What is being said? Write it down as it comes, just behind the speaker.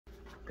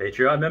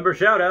Patreon member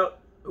shout out.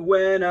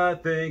 When I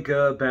think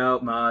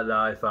about my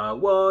life, I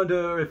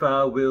wonder if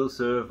I will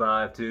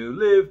survive to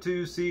live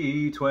to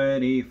see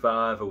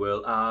 25, or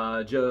will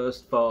I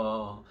just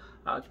fall?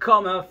 I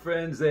call my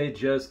friends, they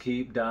just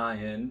keep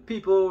dying.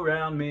 People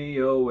around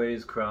me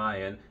always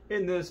crying.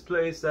 In this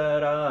place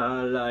that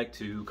I like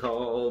to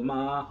call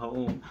my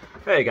home.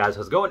 Hey guys,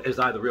 how's it going? It's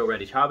I, the real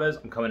Randy Chavez.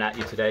 I'm coming at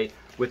you today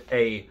with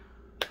gonna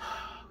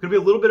be a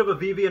little bit of a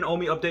Veve and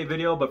OMI update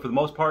video, but for the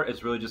most part,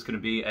 it's really just gonna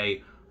be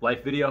a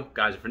life video.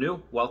 Guys, if you're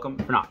new, welcome.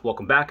 If you're not,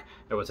 welcome back.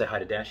 Everyone say hi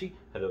to Dashi.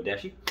 Hello,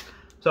 Dashi.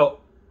 So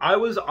I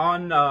was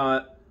on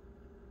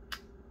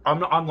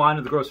I'm online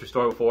at the grocery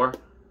store before,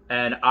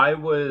 and I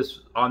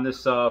was on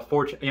this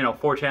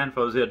 4chan. For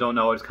those that don't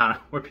know, it's kind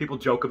of where people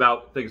joke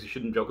about things you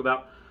shouldn't joke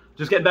about.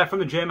 Just getting back from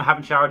the gym, I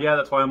haven't showered yet.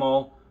 That's why I'm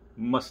all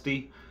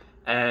musty.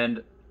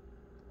 And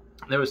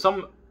there was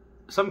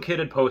some kid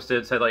had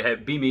posted, said like, hey,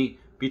 be me,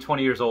 be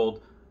 20 years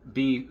old,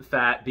 be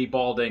fat, be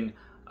balding,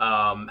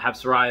 have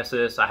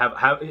psoriasis, I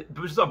have it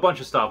was just a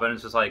bunch of stuff, and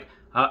it's just like,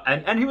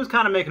 and he was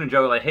kind of making a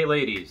joke like, hey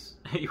ladies,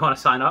 you want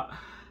to sign up?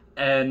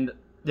 And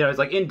you know, he's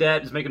like in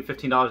debt, he's making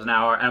 $15 an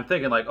hour, and I'm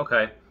thinking like,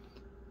 okay,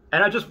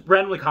 and I just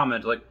randomly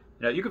commented like,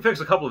 you know, you can fix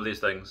a couple of these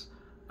things.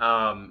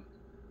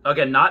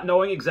 Again, not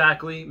knowing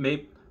exactly,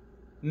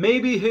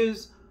 maybe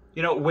his,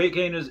 you know, weight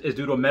gain is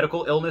due to a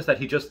medical illness that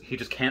he just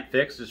can't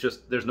fix. It's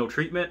just there's no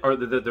treatment, or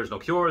there's no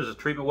cure, there's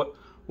treatment,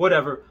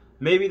 whatever.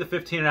 Maybe the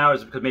 15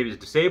 hours is because maybe he's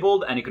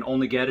disabled and he can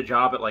only get a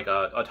job at like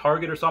a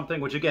Target or something,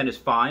 which again is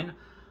fine.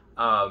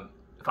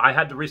 If I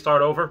had to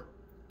restart over,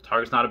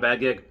 Target's not a bad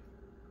gig.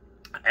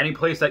 Any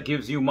place that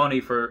gives you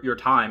money for your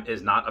time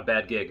is not a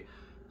bad gig.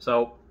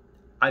 So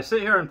I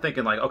sit here and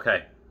thinking like,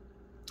 okay,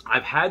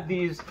 I've had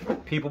these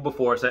people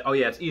before say, oh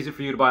yeah, it's easy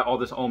for you to buy all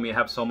this OMI, you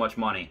have so much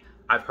money.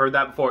 I've heard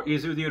that before.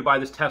 Easy for you to buy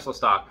this Tesla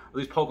stock or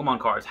these Pokemon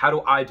cards. How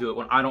do I do it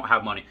when I don't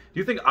have money? Do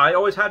you think I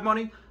always had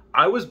money?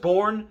 I was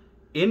born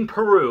in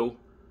Peru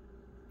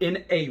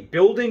in a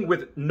building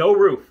with no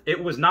roof.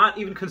 It was not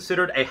even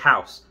considered a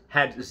house.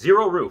 Had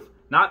zero roof.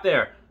 Not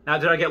there. Now,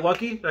 did I get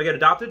lucky? Did I get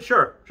adopted?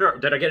 Sure.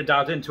 Did I get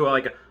adopted into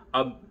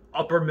a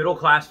upper middle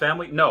class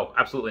family? No,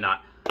 absolutely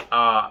not.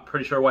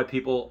 Pretty sure white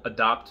people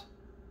adopt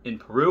in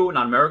Peru,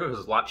 not America, because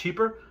it's a lot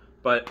cheaper.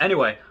 But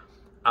anyway,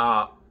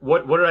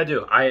 what did I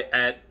do?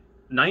 At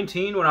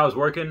 19, when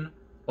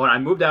I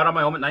moved out on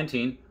my own at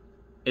 19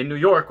 in New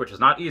York, which is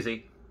not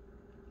easy,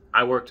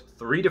 I worked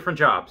 3 different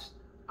jobs.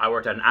 I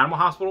worked at an animal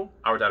hospital,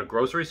 I worked at a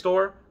grocery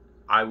store,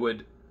 I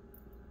would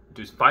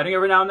do some fighting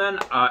every now and then.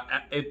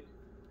 It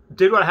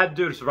did what I had to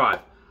do to survive.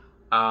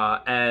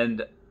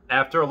 And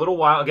after a little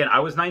while, again,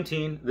 I was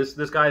 19,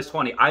 this guy is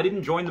 20. I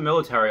didn't join the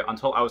military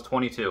until I was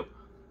 22.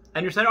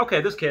 And you're saying, okay,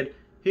 this kid,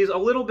 he's a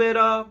little bit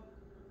on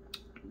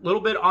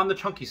the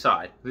chunky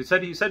side. He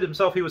said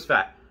himself he was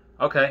fat.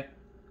 Okay,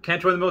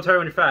 can't join the military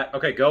when you're fat.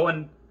 Okay, go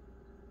and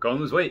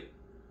lose weight.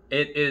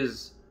 It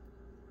is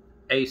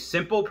a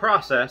simple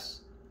process.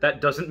 That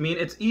doesn't mean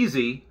it's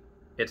easy.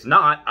 It's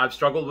not. I've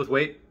struggled with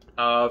weight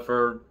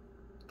for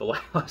the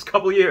last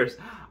couple of years.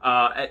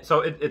 So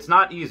it's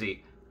not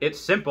easy. It's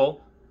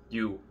simple.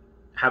 You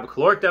have a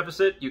caloric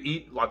deficit, you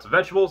eat lots of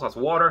vegetables, lots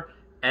of water,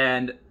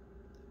 and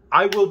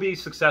I will be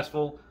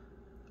successful.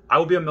 I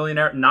will be a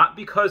millionaire, not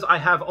because I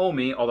have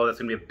OMI, although that's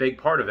going to be a big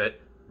part of it,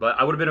 but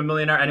I would have been a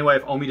millionaire anyway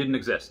if OMI didn't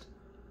exist.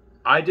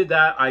 I did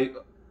that,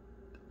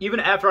 even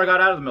after I got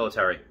out of the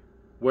military,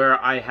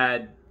 where I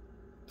had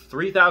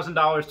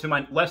 $3,000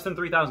 to less than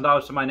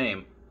 $3,000 to my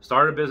name,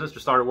 started a business,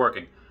 just started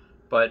working.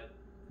 But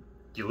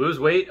you lose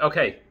weight,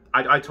 okay,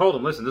 I told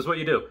him, listen, this is what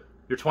you do.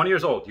 You're 20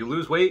 years old, you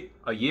lose weight,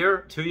 a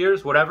year, 2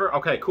 years, whatever,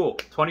 okay, cool.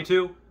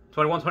 22,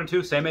 21,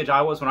 22, same age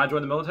I was when I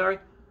joined the military.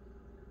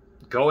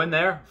 Go in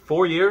there,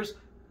 4 years,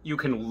 you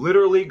can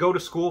literally go to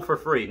school for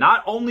free.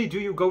 Not only do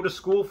you go to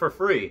school for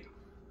free,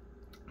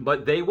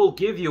 but they will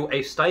give you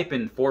a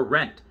stipend for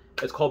rent.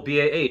 It's called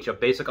BAH, a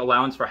basic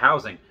allowance for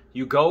housing.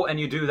 You go and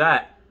you do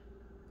that,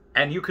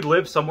 and you could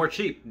live somewhere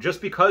cheap.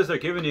 Just because they're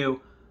giving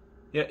you,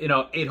 you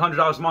know,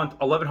 $800 a month,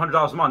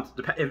 $1,100 a month.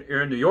 If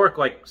you're in New York,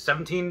 like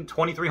 $1,700,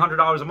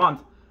 $2,300 a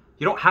month.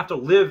 You don't have to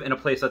live in a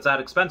place that's that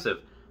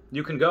expensive.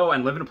 You can go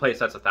and live in a place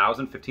that's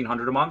 $1,000,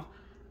 $1,500 a month,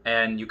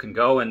 and you can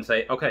go and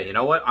say, okay, you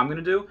know what I'm going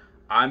to do?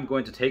 I'm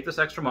going to take this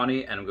extra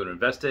money and I'm going to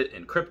invest it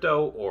in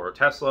crypto or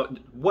Tesla,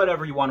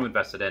 whatever you want to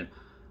invest it in.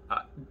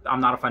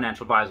 I'm not a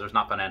financial advisor. It's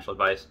not financial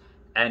advice.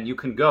 And you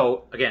can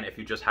go, again, if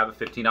you just have a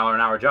 $15 an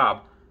hour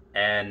job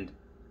and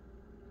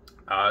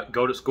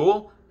go to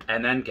school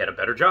and then get a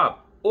better job.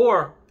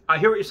 Or, I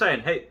hear what you're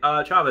saying. Hey,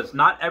 Chavez,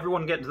 not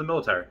everyone get into the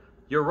military.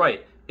 You're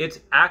right. It's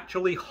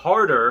actually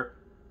harder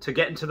to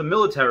get into the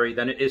military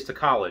than it is to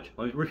college.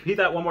 Let me repeat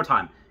that one more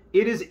time.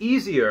 It is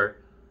easier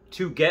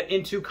to get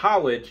into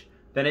college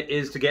than it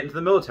is to get into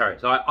the military.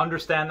 So I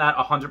understand that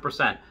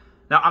 100%.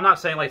 Now, I'm not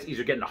saying like it's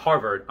easier to get into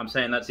Harvard. I'm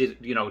saying that's easy,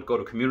 you know, go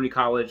to community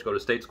college, go to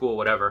state school,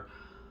 whatever.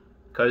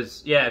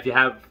 Because, yeah, if you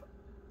have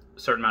a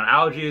certain amount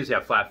of allergies, you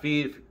have flat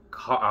feet.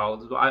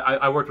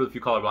 I worked with a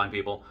few colorblind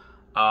people.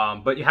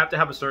 But you have to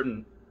have a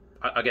certain,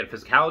 again,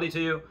 physicality to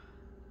you.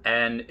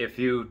 And if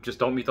you just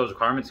don't meet those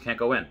requirements, you can't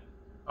go in.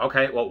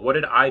 Okay, well, what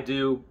did I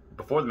do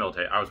before the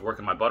military? I was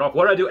working my butt off.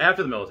 What did I do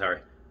after the military?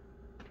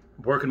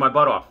 Working my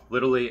butt off.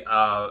 Literally,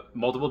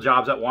 multiple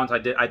jobs at once. I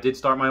did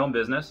start my own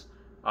business.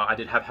 I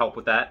did have help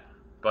with that,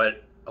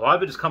 but a lot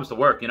of it just comes to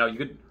work. You know, you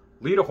could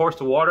lead a horse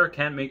to water,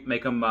 can't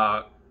make him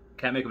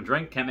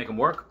drink, can't make him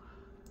work.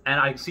 And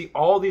I see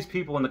all these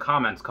people in the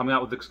comments coming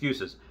out with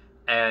excuses.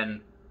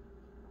 And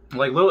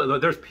like, literally,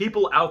 there's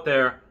people out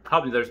there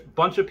helping. There's a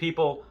bunch of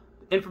people.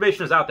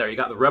 Information is out there. You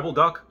got the Rebel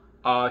Duck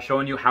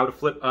showing you how to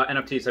flip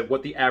NFTs, like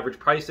what the average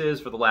price is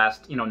for the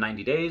last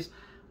 90 days.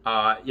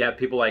 You have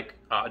people like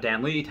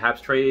Dan Lee, Tabs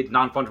Trade,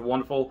 Non-Fungible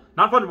Wonderful.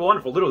 Non-Fungible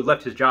Wonderful literally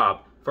left his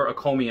job for a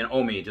Comey and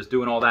OMI, just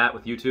doing all that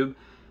with YouTube.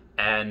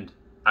 And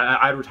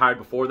I'd retired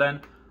before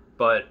then.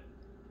 But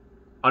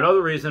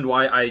another reason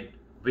why I'd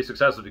be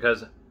successful is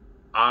because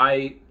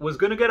I was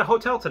going to get a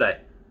hotel today.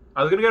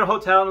 I was going to get a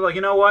hotel, and like,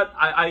 you know what?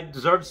 I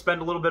deserve to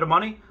spend a little bit of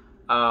money.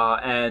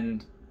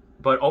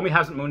 But OMI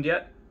hasn't mooned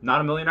yet.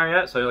 Not a millionaire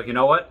yet. So you're like, you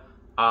know what?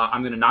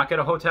 I'm going to not get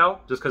a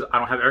hotel just because I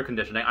don't have air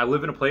conditioning. I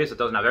live in a place that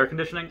doesn't have air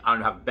conditioning. I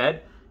don't have a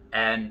bed.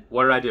 And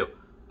what did I do?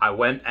 I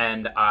went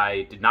and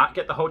I did not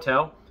get the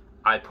hotel.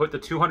 I put the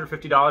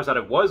 $250 that I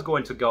was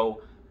going to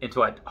go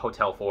into a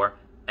hotel for,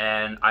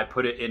 and I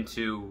put it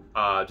into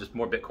just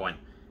more Bitcoin.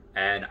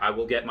 And I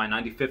will get my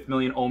 95th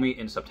million OMI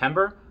in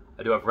September.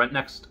 I do have rent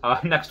next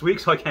week,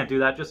 so I can't do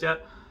that just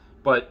yet.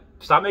 But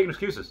stop making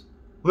excuses.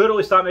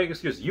 Literally stop making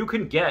excuses. You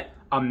can get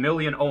a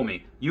million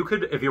OMI. You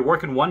could, if you're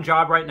working one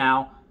job right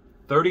now,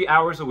 30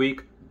 hours a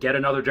week, get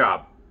another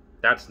job.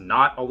 That's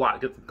not a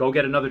lot. Go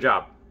get another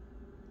job.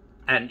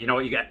 And you know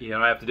what you know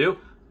what I have to do?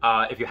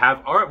 If you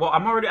have, all right, well,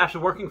 I'm already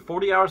actually working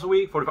 40 hours a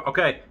week, 45.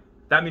 Okay,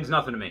 that means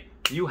nothing to me.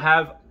 You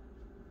have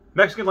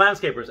Mexican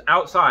landscapers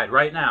outside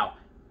right now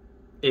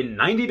in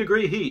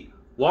 90-degree heat,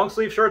 long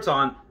sleeve shirts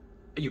on.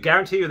 You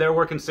guarantee you they're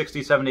working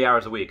 60, 70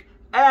 hours a week.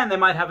 And they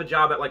might have a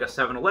job at like a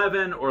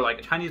 7-Eleven or like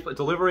a Chinese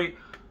delivery,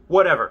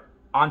 whatever.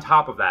 On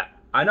top of that,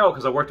 I know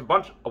because I worked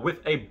with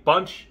a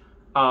bunch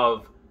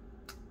of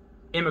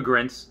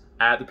immigrants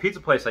at the pizza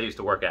place I used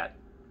to work at.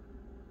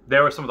 They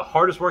were some of the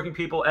hardest working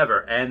people ever,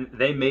 and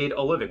they made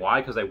a living.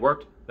 Why? Because they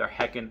worked their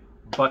heckin'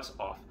 butts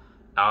off.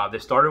 They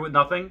started with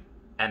nothing,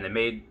 and they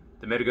made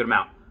a good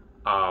amount.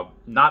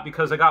 Not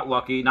because they got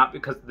lucky, not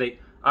because they...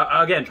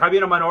 again, try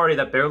being a minority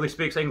that barely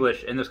speaks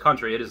English in this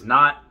country. It is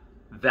not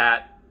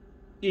that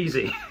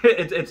easy.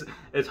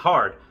 It's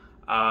hard.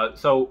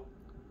 So,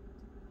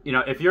 you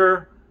know, if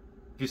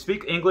you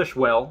speak English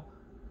well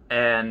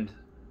and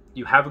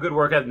you have a good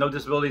work ethic, no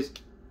disabilities,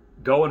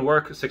 go and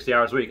work 60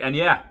 hours a week. And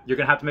yeah, you're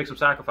gonna have to make some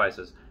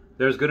sacrifices.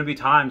 There's gonna be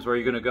times where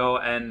you're gonna go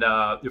and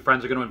your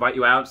friends are gonna invite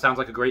you out. It sounds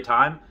like a great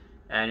time,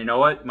 and you know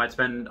what? You might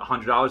spend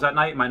 $100 that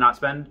night. You might not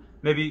spend,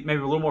 maybe a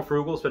little more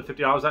frugal, spend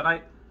 $50 that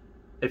night.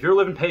 If you're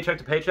living paycheck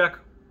to paycheck,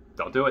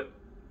 don't do it.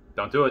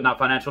 Don't do it. Not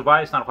financial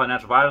advice. Not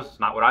financial advice. It's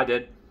not what I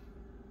did.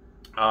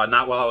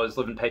 Not while I was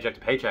living paycheck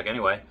to paycheck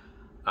anyway.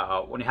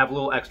 When you have a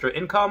little extra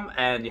income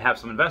and you have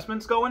some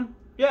investments going,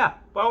 yeah,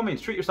 by all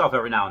means, treat yourself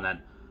every now and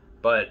then.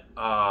 But,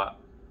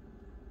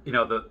 you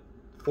know, the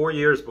 4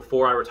 years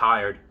before I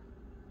retired,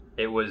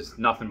 it was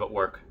nothing but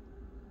work.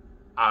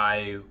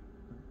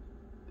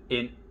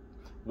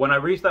 When I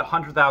reached that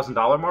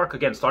 $100,000 mark,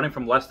 again, starting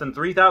from less than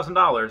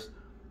 $3,000,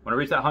 when I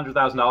reached that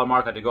 $100,000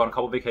 mark, I had to go on a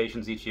couple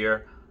vacations each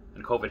year,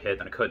 and COVID hit,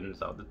 and I couldn't,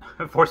 so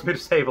it forced me to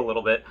save a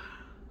little bit.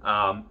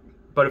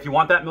 But if you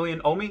want that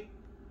million OMI,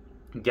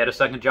 get a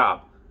second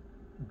job.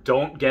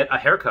 Don't get a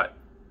haircut.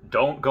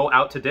 Don't go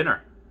out to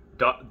dinner.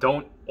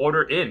 Don't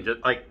order in.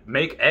 Just like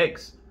make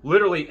eggs.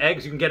 Literally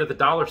eggs you can get at the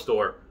dollar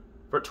store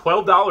for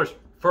 $12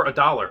 for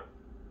 $1.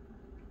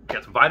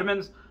 Get some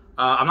vitamins.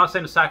 I'm not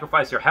saying to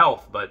sacrifice your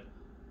health, but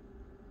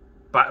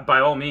by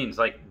all means,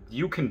 like,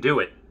 you can do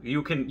it.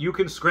 You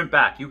can scrimp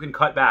back. You can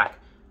cut back.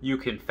 You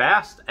can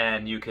fast,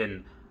 and you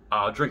can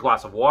drink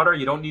lots of water.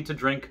 You don't need to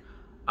drink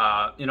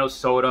you know,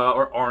 soda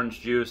or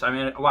orange juice. I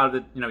mean, a lot of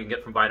it, you know, you can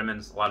get from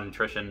vitamins, a lot of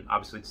nutrition,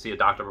 obviously to see a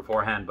doctor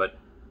beforehand, but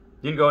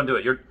you can go and do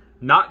it. You're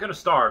not going to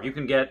starve. You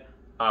can get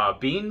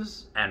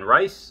beans and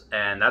rice,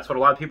 and that's what a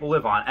lot of people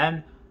live on.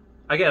 And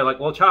again, like,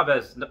 well,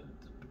 Chavez,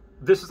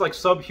 this is like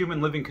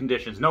subhuman living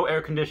conditions. No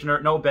air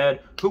conditioner, no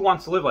bed. Who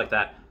wants to live like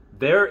that?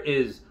 There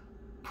is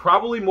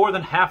probably more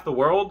than half the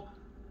world.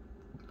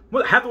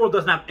 Well, half the world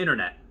doesn't have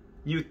internet.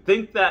 You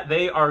think that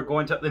they are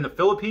going to, in the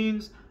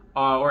Philippines,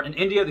 or in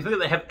India, you think that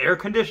they have air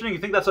conditioning? You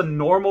think that's a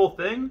normal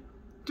thing?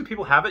 Do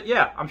people have it?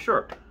 Yeah, I'm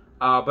sure.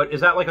 But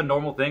is that like a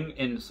normal thing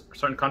in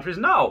certain countries?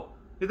 No.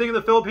 You think in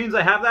the Philippines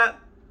they have that?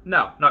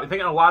 No. No. You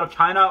think in a lot of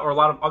China or a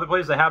lot of other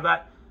places they have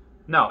that?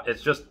 No.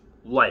 It's just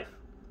life.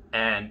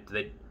 And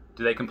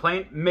do they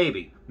complain?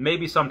 Maybe.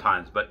 Maybe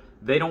sometimes. But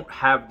they don't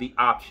have the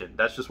option.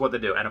 That's just what they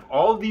do. And if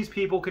all of these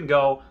people can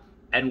go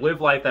and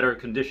live life that are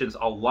conditions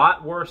a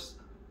lot worse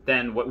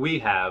than what we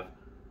have,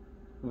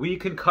 we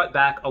can cut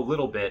back a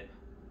little bit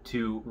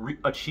to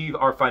achieve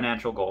our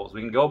financial goals.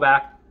 We can go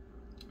back,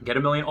 get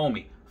 1 million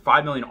OMI,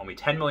 5 million OMI,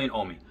 10 million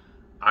OMI.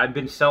 I've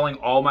been selling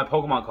all my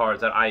Pokemon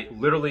cards that I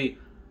literally,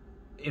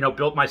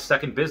 built my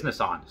second business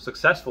on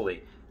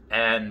successfully,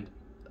 and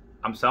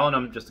I'm selling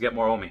them just to get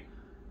more OMI.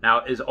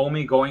 Now, is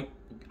OMI going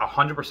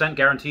 100%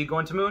 guaranteed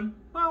going to moon?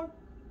 Well,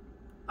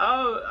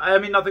 I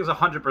mean, nothing's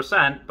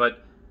 100%,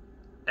 but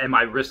am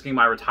I risking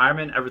my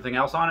retirement, everything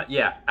else on it?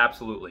 Yeah,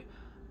 absolutely.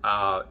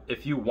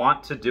 If you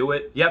want to do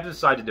it, you have to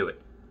decide to do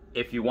it.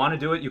 If you want to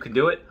do it, you can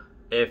do it.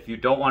 If you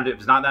don't want to do it, if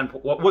it's not that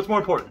important, what's more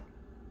important?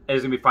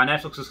 Is it going to be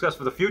financial success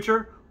for the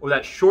future, or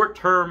that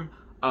short-term,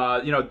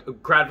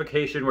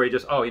 gratification where you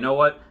just, oh, you know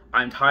what?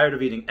 I'm tired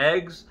of eating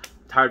eggs,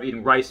 tired of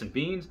eating rice and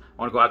beans.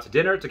 I want to go out to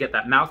dinner to get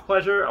that mouth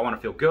pleasure. I want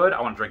to feel good.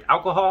 I want to drink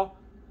alcohol.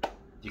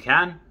 You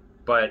can,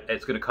 but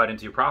it's going to cut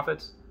into your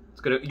profits.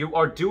 You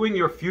are doing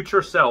your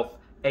future self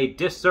a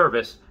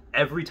disservice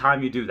every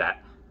time you do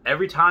that.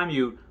 Every time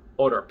you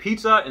order a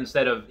pizza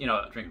instead of,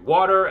 drinking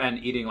water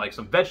and eating like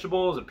some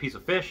vegetables, a piece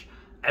of fish,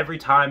 every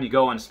time you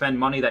go and spend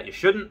money that you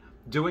shouldn't,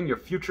 doing your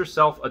future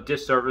self a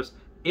disservice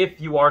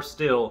if you are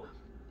still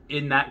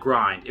in that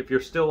grind. If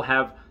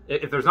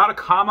there's not a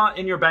comma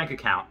in your bank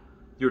account,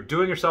 you're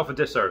doing yourself a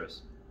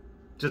disservice.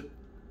 Just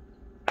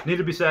need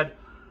to be said.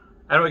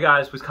 Anyway,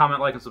 guys, please comment,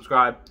 like, and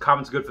subscribe.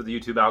 Comments are good for the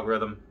YouTube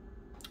algorithm.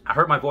 I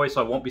hurt my voice,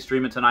 so I won't be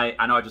streaming tonight.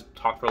 I know I just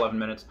talked for 11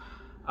 minutes.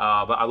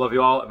 But I love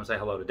you all. I'm going to say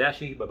hello to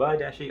Dashi. Bye-bye,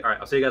 Dashi. All right,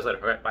 I'll see you guys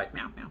later. All right, bye.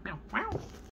 Meow, meow, meow, meow.